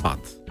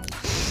spat.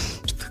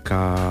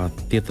 Ka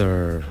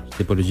tjetër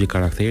tipologji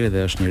karakteri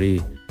dhe është njëri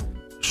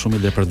shumë i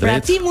drejtë. Pra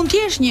ti mund të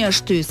jesh një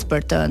shtys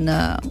për të në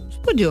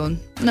studion,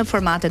 në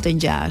formate të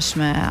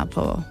ngjashme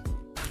apo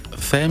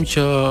them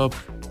që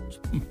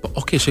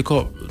okay,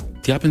 shiko,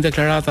 t'japin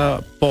deklarata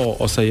po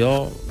ose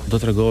jo, do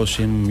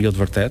t'rregoheshim jo të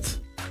vërtet,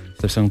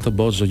 sepse në këtë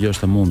botë çdo gjë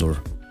është e mundur.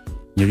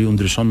 Njeriu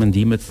ndryshon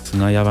mendimet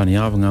nga java në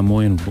javë, nga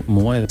muaj në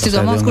muaj dhe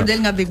sidomos kur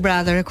del nga Big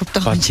Brother, e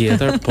kupton.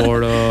 Patjetër,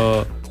 por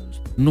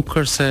nuk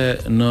është se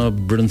në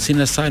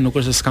brendësinë e saj nuk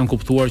është se s'kan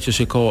kuptuar që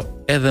shiko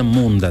edhe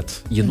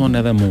mundet,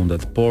 gjithmonë edhe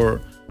mundet, por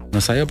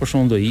nëse ajo për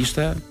shkakun do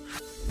ishte,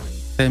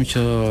 them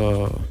që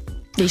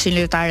do ishin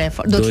lojtare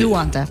fort, do të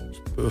luante.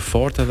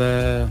 Fort edhe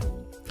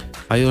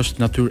ajo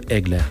është natyrë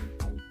egle.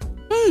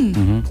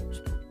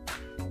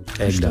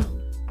 Egle.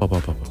 Po.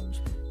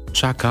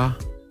 Çka ka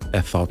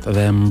e thot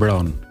dhe e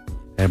mbron.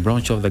 E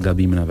mbron qoftë dhe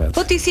gabimin e vet.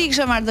 Po ti si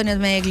kishe marrëdhëniet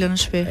me Eglën në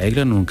shtëpi?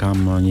 Eglën un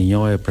kam një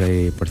njohje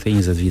për të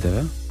 20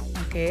 viteve.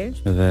 Okej.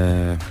 Dhe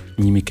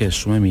një mikes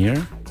shumë e mirë,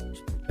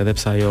 edhe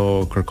pse ajo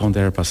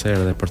kërkonte her pas here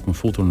edhe për të më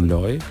futur në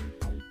lojë,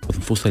 po të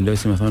më fuste në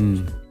lojë si më thon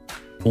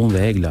unë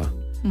dhe Egla.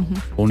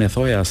 Po unë e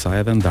thoja asaj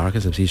edhe në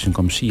darkë sepse ishin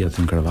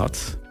komshijat në krevat.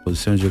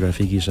 Pozicion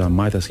gjeografik isha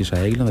majtas kisha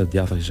Eglën dhe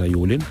djathta kisha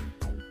Julin.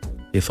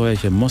 I thoja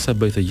që mos e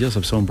bëj të gjë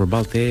sepse unë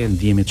përballë teje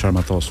ndihemi të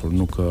çarmatosur,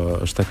 nuk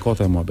është e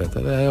kote e muhabet.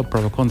 Edhe ajo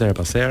provokonte her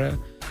pas here.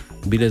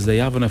 Biles dhe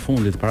javën e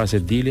fundit para se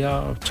dilja,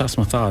 ças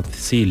më tha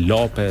si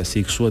lope,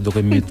 si kështu duke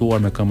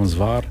imituar me këmbën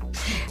zvarr,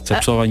 se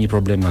psova një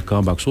problem nga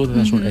këmba kështu dhe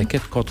thashun e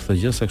ket kot këtë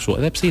gjë se kështu.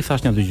 Edhe pse I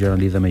thash një dy gjëra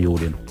lidhe me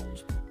Julin,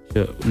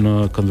 që në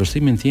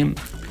konversimin tim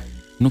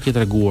nuk i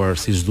treguar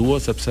siç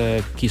duhet sepse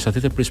kisha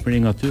atë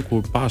pritshmëri nga ty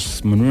kur pas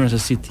mënyrën se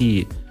si ti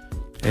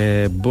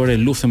e bëre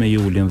luftën me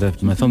Julin dhe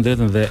me thënë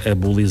drejtën dhe e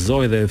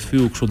bullizoi dhe e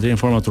thyu kështu deri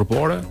në forma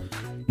trupore.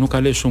 Nuk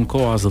kaloi shumë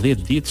kohë, as 10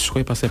 ditë,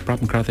 shkoi pastaj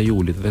prapë në krahët e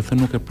Julit dhe këtë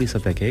nuk e prisa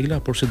tek Egla,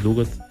 por si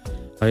duket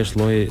ai është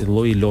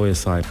lloji lojë e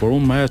saj. Por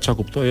unë më ajo çka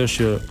kuptoj është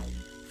që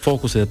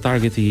fokusi dhe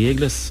targeti I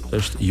Eglës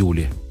është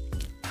Juli.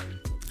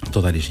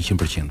 Totalisht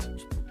 100%.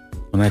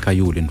 Unë ka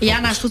Julin.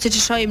 Janë ashtu siç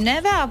I shohim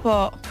neve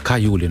apo ka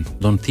Julin.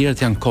 Do të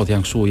tjerët janë kot,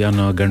 janë kështu,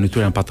 janë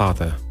garnityrë janë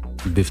patate.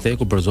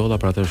 Bifteku, bërzolla,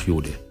 për atë është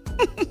Juli.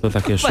 Do ta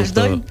kesh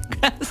shumë.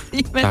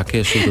 Ta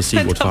kesh shumë të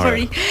sigurt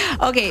fare.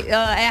 Okej,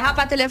 e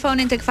hapa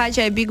telefonin tek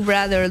faqja e Big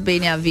Brother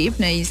Albania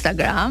VIP në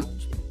Instagram.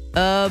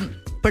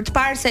 Për të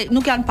parë se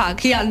nuk janë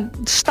pak,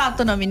 janë 7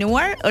 të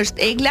nominuar,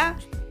 është Egla,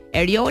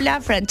 Eriola,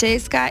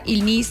 Francesca,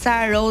 Ilnisa,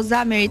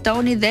 Roza,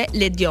 Meritoni dhe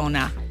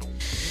Lediona.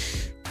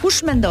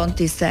 Kush mendon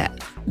ti se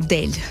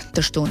del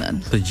të shtunën?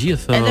 Të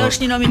gjithë. Edhe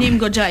është një nominim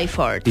goxha I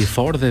fort. I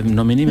fort dhe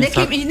nominimi ne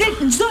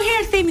çdo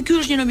herë themi ky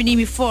është një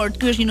nominim I fort,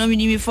 ky është një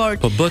nominim I fort.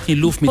 Po bëhet një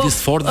luftë midis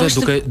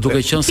fortëve duke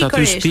qenë se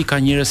aty shtëpi ka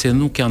njerëz që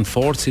nuk janë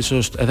fort, siç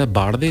është edhe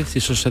Bardhi,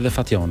 siç është edhe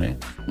Fationi.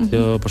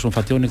 Që për shkak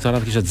Fationi këtë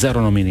radhë kishte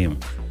 0 nominim.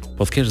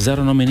 Po të kesh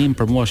 0 nominim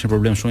për mua është një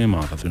problem shumë I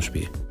madh aty në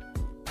shtëpi.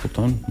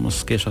 Kupton?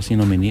 Mos kesh asnjë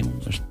nominim,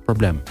 është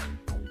problem.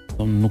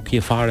 Nuk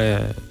je fare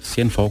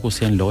si në fokus,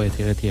 si në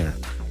lojë etj.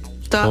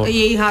 Po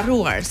je I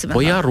harruar, si më thon.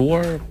 Po I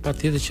harruar,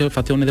 patjetër që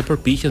Fationi dhe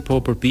përpiqet,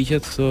 po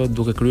përpiqet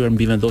duke kryer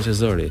mbi vendosje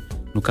zëri.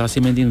 Nuk ka si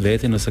mendim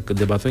veti nëse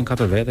debatojnë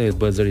 4 vete të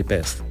bëhet zëri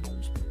 5.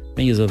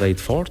 Me një zë dhe I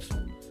të fortë,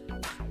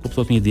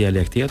 kuptohet një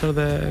dialekt tjetër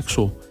dhe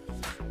kështu.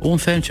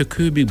 Unë them që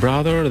ky Big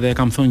Brother dhe e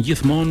kam thënë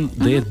gjithmonë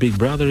do jetë Big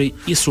Brother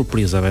I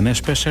surprizave. Ne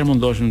shpesh herë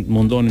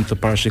mundonim të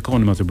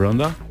parashikonim aty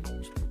brenda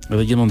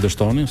Edhe gjithmonë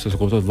dështonin, se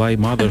kuptohet vaj i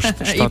madh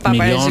është 7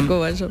 milion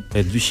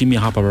e 200.000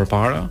 hapa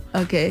përpara.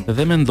 Okej.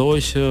 Dhe mendoj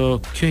që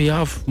kjo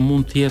javë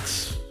mund të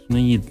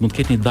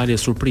ketë një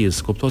dalje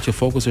surprizë. Kuptohet që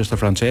fokusi është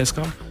te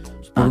Francesca,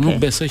 por nuk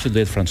besoj që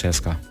do jetë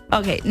Francesca.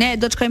 Okej, ne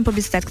do të shkojmë për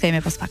bisedat,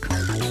 kthehemi pas pak.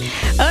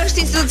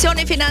 Është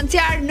institucioni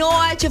financiar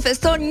NOA që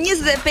feston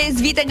 25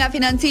 vite nga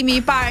financimi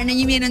i parë në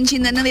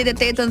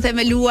 1998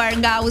 themeluar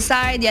nga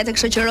USAID. Ja të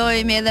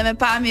shoqërohemi edhe me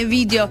pamje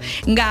video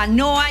nga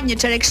NOA, një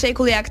çerek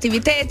shekulli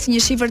aktivitet,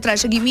 një shifër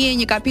trashëgimie,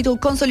 një kapitull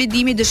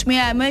konsolidimi,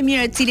 dëshmia e më e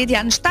mirë e cilit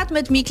janë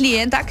 17.000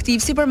 klientë aktiv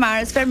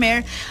sipërmarrës,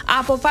 fermer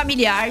apo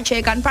familjar që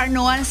e kanë parë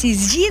NOA-n si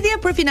zgjidhje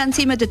për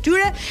financimet e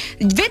tyre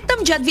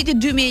vetëm gjatë vitit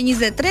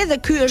 2023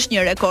 dhe ky është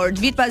një rekord.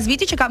 Vit pas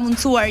viti që ka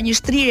mundsuar një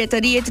shtrirje të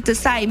rrjetit të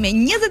saj me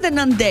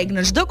 29 deg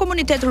në çdo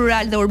komunitet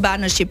rural dhe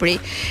urban në Shqipëri.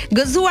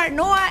 Gëzuar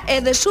NOA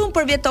edhe shumë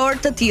përvjetor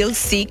të tillë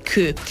si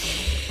ky.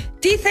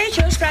 Ti the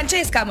që është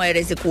Francesca më e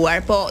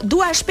rrezikuar, po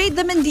dua shpejt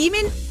dhe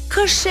mendimin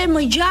këshe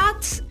më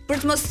gjatë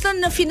për të mos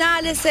thënë në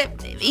finale se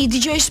i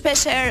dëgjoj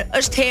shpesh herë,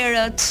 është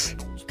herët,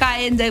 ka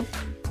ende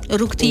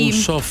rrugtim,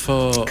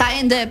 ka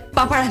ende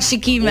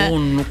paparashikime.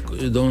 Unë nuk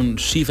do në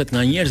shifet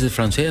nga njerëzit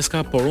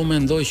Francesca, por unë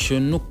mendoj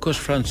që nuk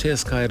është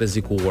Francesca e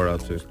rrezikuar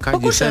aty. Ka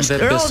është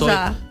Roza?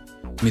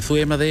 Mi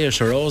thuaj më dhe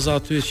është Roza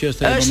aty që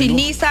është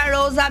Ilnisa,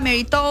 Roza,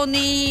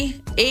 Meritoni,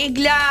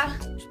 Egla,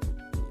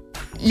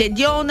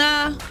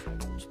 Lediona,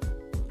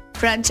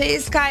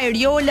 Francesca,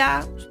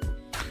 Eriola.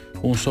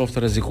 Unë shoh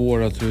të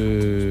rrezikuar aty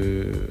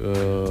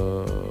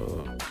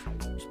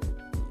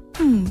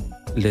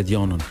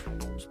Ledionën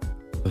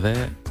dhe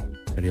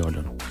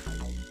Eriolën.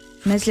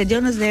 Mes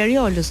Ledionës dhe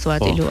Eriolës thua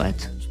ti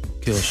luhet.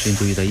 Kjo është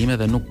intuita ime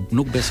dhe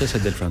nuk besoj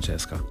se del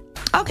Francesca.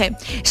 Okej.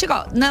 Shiko,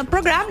 në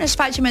program ne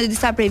shfaqim edhe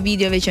disa prej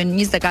videove që në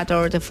 24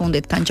 orët e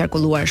fundit kanë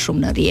qarkulluar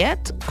shumë në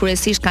rrjet.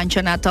 Kryesisht kanë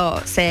qenë ato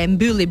se e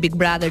mbylli Big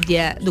Brother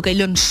dje duke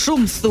lënë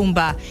shumë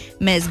thumba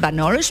mes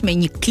banorësh me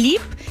një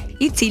klip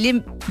i cili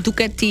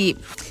duket ti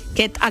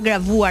ketë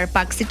agravuar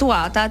pak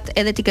situatat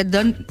edhe ti ketë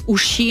dhënë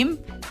ushqim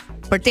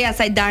për te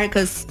asaj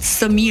darkës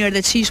së mirë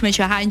dhe të shijshme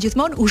që hajnë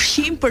gjithmonë,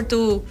 ushqim për të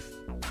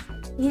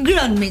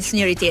ngrënë mes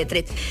njëri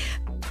tjetrit.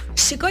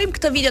 Shikojmë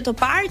këtë video të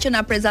parë që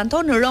na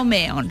prezanton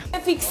Romeon.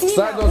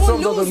 Sa do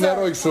shumë do të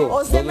nderoj kështu.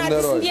 Ose më të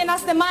ndjen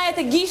as te majet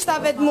e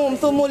gishtave të mu, më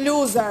thu mu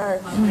loser.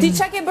 Ti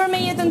çka ke bërë me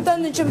jetën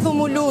tënde që më thu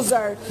mu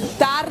loser?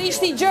 Të arrish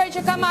ti gjëra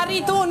që kam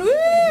arrit unë.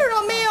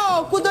 Romeo,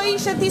 ku do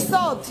ishe ti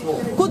sot?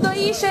 Ku do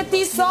ishe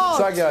ti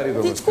sot? Sa ke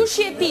arritur? Ti kush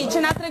je ti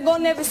që na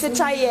tregon neve se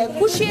ç'a je?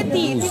 Kush je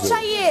ti? Ti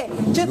ç'a je?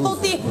 Që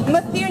thoti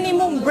më thirrni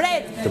mu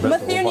mbret, më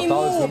thirrni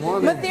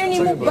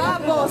mu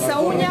babo, se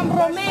unë jam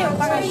Romeo,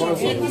 ç'a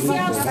je ti si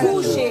as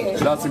kushi?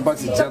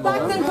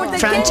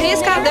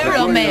 Francesca dhe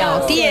Romeo,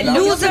 ti je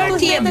loser,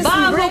 ti je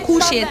babo,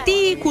 kush je ti,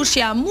 kush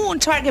jam unë,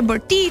 çfarë ke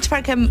bërë ti,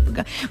 çfarë ke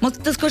mos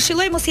të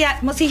këshilloj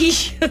mos i hiq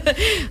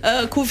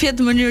kufjet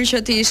në mënyrë që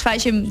ti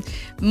shfaqim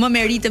më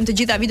meritëm të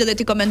gjitha videot dhe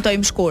ti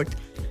komentojmë shkurt.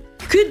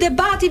 Ky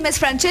debati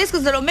mes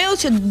Francescës dhe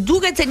Romeos që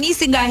duket se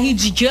nisi nga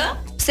hiç gjë,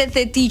 pse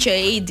the ti që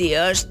Edi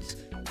është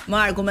më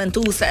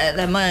argumentuese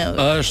dhe më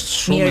është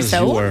shumë e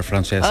zgjuar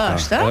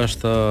Francesca.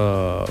 Është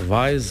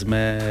vajzë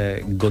me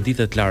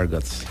goditje të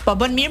largët. Po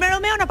bën mirë me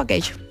Romeon apo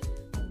keq?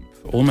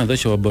 Unë mendoj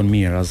që bën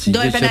mirë, asgjë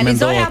do e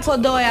penalizoj apo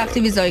do e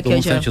aktivizoj kjo gjë?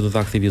 Unë them që do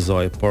ta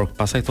aktivizoj, por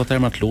pastaj këto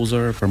termat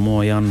loser për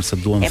mua janë se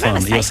duan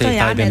fund, jo se i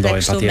tajbin dojë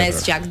patjetër.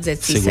 Mes gjak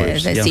nxehtësisë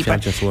dhe sipër.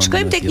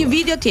 Shkojmë tek një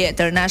video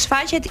tjetër, na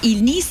shfaqet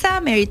Ilnisa,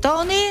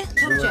 Meritoni.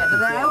 Dhe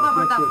ajo ka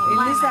për ta futur.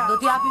 Ilnisa, do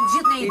t'i japim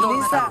gjithë ne i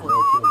dorë.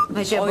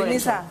 Me që bëri.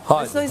 Ilnisa,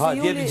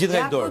 jepni gjithë ne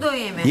i dorë.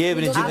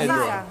 Jepni gjithë ne i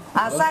dorë.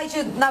 Asaj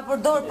që na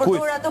përdor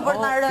ato për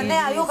na rënë,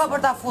 ajo ka për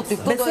ta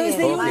futur. Këtu do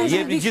jemi.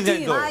 Jepni gjithë ne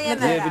i dorë.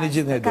 Jepni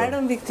gjithë ne i dorë. Ka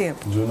rënë viktim.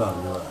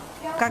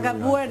 Ka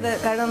gabuar dhe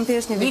ka rënë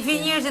thjesht një viktim.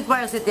 Nifi njerëzit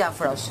para se t'i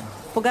afrosh.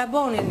 Po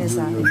gabon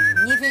Ilnisa.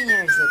 Nifi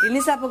njerëzit.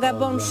 Ilnisa po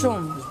gabon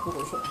shumë.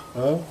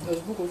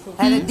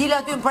 Edhe dil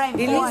aty në prime.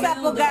 Ilnisa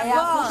po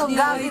gabon.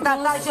 Gazit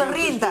ata që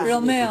rrinta.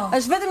 Romeo.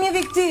 Është vetëm një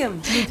viktim.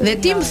 Dhe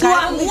ti më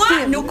thua mua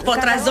nuk po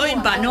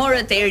trazojnë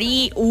banorët e ri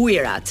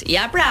ujërat.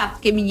 Ja pra,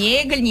 kemi një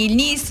egël, një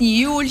Ilnis, një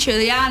Jul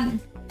që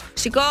janë.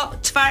 Shiko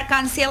çfarë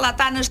kanë sjell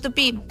ata në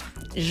shtëpi.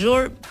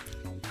 Zhur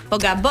po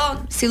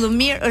gabon, sillu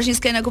mirë, është një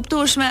skenë e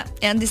kuptueshme,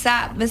 janë disa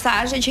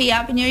mesazhe që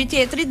japin njëri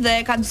tjetrit dhe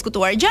kanë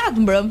diskutuar gjatë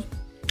mbrëm.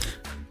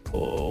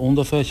 Unë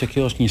do thoj që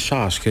kjo është një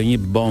shash, kjo një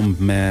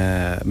bombë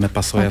me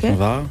pasoja të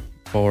mëdha,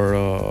 por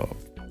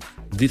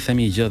di të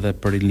themi një gjë dhe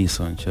për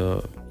Ilnisën, që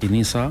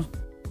Ilnisa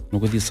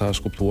nuk e di sa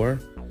është kuptuar,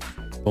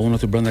 po unë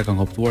aty brenda e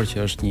kam kuptuar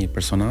që është një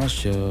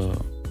personazh që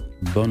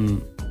bën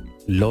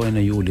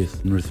lojën e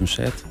Julit në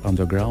rrymshet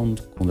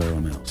underground kundër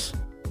Romeos.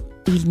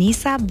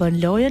 Ilnisa bën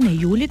lojën e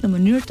Julit në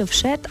mënyrë të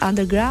fshet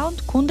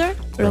underground kundër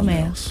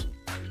Romeos.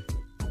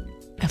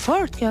 E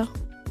fort kjo.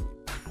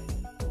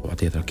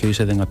 Patjetër, kjo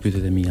ishte edhe nga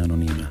pyetjet e mia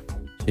anonime,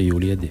 që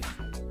Juli e di.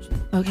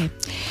 Okej.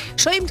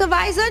 Shohim të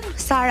vajzën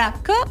Sara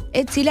K,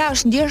 e cila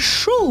është ndjer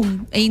shumë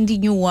e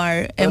indinjuar,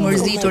 e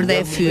mërzitur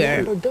dhe e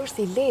fyer. Përdor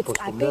si lec,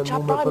 ai pe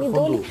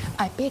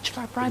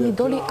çfarë prami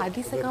doli, a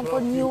di se kam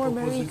fol një orë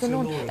me rikën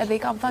unë, edhe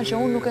i kam thënë që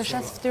unë nuk e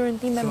shes fytyrën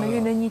time me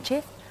hyrë në një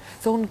qef.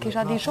 Se unë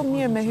kisha di shumë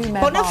mirë me hyme.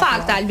 Po në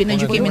fakt, Albi, në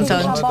gjykimin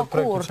tënd.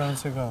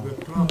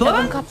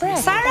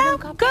 Sara,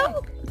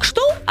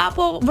 kështu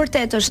apo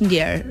vërtet është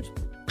ndjer?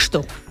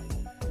 Kështu.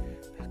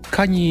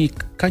 Ka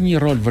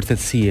një rol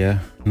vërtetësie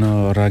në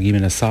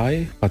reagimin e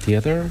saj,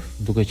 patjetër,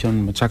 duke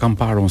qenë çka kam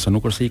parë unë, se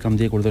nuk është se i kam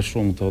ndjekur dhe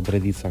shumë këto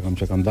drejtësa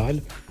që kanë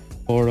dalë,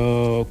 por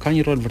ka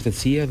një rol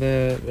vërtetësie dhe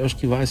është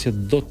një vajzë që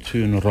do të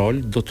hyjë në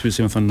rol, do të hyjë,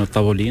 si më thënë, në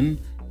tavolinë,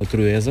 në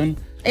tryezën.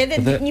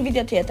 Edhe një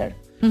video tjetër.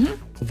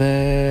 Dhe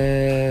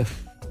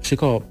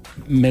shiko,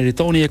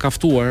 meritoni e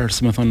kaftuar,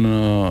 si më thonë,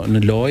 në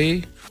lojë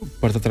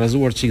për të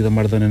trazuar çik dhe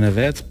marrëdhënien e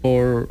vet,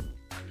 por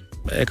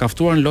e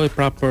kaftuar në lojë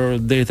prapë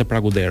deri te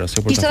pragu derës,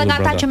 jo për ta. Ishte edhe nga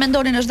ata që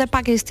mendonin është dhe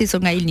pak e stisur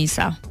nga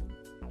Ilnisa.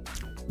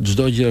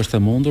 Çdo gjë është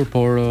e mundur,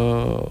 por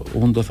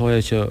unë do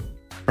thoja që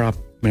prapë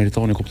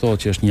Meritoni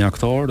kuptohet që është një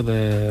aktor dhe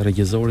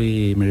regjizori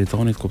i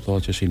Meritonit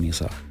kuptohet që është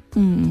Ilnisa.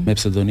 Me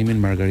pseudonimin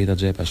Margarita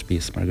Xhepa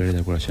Shtëpis,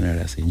 Margarita kur qenë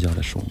re si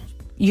ngjallë shumë.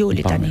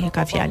 Juli tani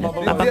ka fjalën.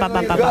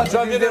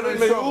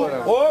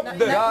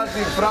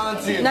 Gazi,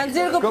 Franci. Na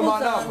nxjerr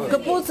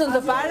këpucën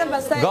të fare,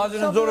 pastaj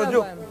Gazin e nxorët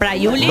ju. Pra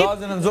Juli,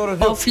 Gazin e nxorët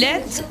ju. po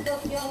flet.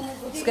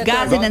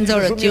 Gazin e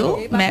nxorët ju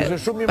me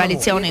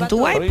koalicionin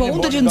tuaj, po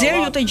unë do t'ju nxjerr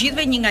ju të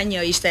gjithëve një nga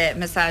një, ishte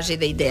mesazhi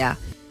dhe ideja.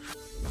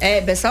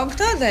 E beson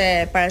këtë dhe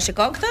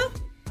parashikon këtë?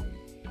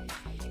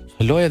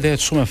 Loja dhe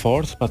shumë e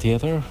fortë,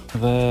 patjetër,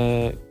 dhe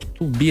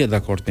tu bie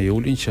dakord me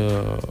Julin që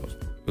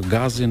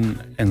Gazin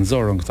e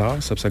nxorën këta,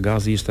 sepse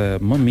Gazi ishte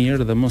më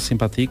mirë dhe më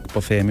simpatik,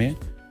 po themi,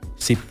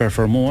 si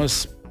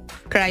performues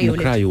në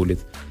krah Julit.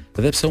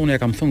 Dhe pse unë ja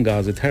kam thënë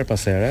Gazit her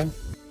pas here,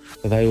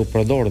 dhe ai u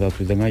prodor dhe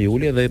aty dhe nga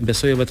Juli, dhe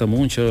besoj vetëm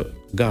unë që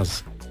Gaz,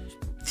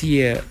 ti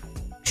je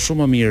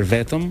shumë më mirë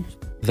vetëm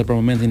dhe për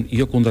momentin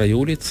jo kundra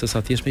Julit, se sa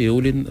ti jesh me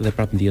Julin dhe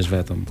prapë ndihesh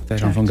vetëm. Këtë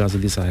e kam thënë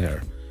Gazit disa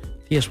herë.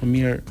 Ti jesh më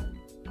mirë,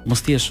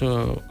 mos ti jesh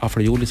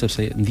afër Julit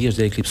sepse ndihesh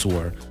dhe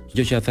eklipsuar.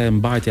 Gjë që ata e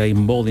mbajtja i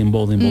mbolli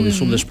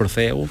shumë dhe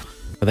shpërtheu,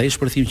 dhe ai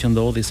shpërthim që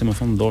ndodhi, se më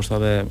thon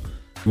ndoshta dhe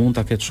mund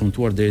ta ketë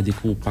shumtuar deri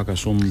diku pak a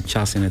shumë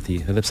qasin e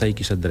tij, edhe pse ai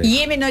kishte drejt.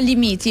 Jemi në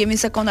limit, jemi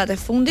sekondat e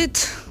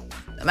fundit.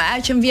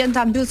 Ajo që më vjen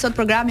ta mbyll sot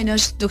programin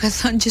është duke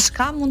thënë që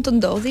çka mund të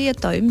ndodhi,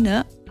 jetojmë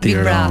në Big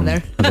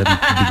Brother.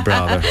 Big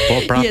Brother. Po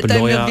prapë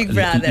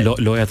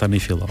loja tani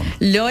fillon.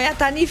 Loja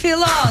tani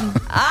fillon.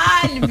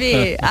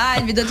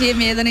 Albi do të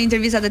jemi edhe në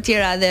intervistat e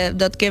tjera dhe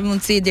do të kemi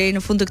mundësi deri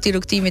në fund të këtij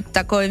rrugtimi të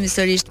takohemi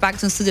sërish të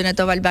paktën në studion e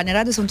Top Albania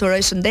Radios. Unë të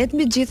uroj shëndet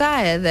mbi të gjitha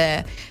edhe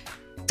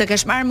të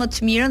kesh marrë më të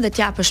mirën dhe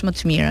t'japësh më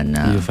të mirën.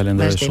 Ju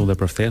falenderoj shumë dhe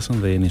për ftesën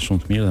dhe jeni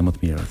shumë të mirë dhe më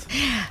të mirët.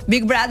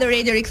 Big Brother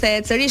Radio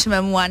rikthehet sërish me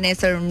mua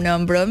nesër në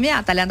mbrëmje.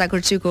 Atalanta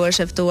Kurçiku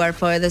është e ftuar,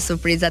 po edhe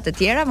surprizat e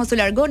tjera. Mos u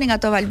largoni nga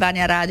Top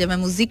Albania Radio me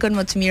muzikën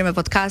më të mirë, me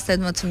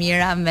podcastet më të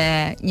mira, me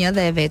një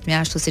dhe e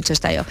vetmja ashtu siç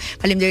është ajo.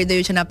 Faleminderit dhe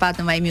ju që na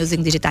pat në My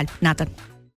Music Digital. Natën.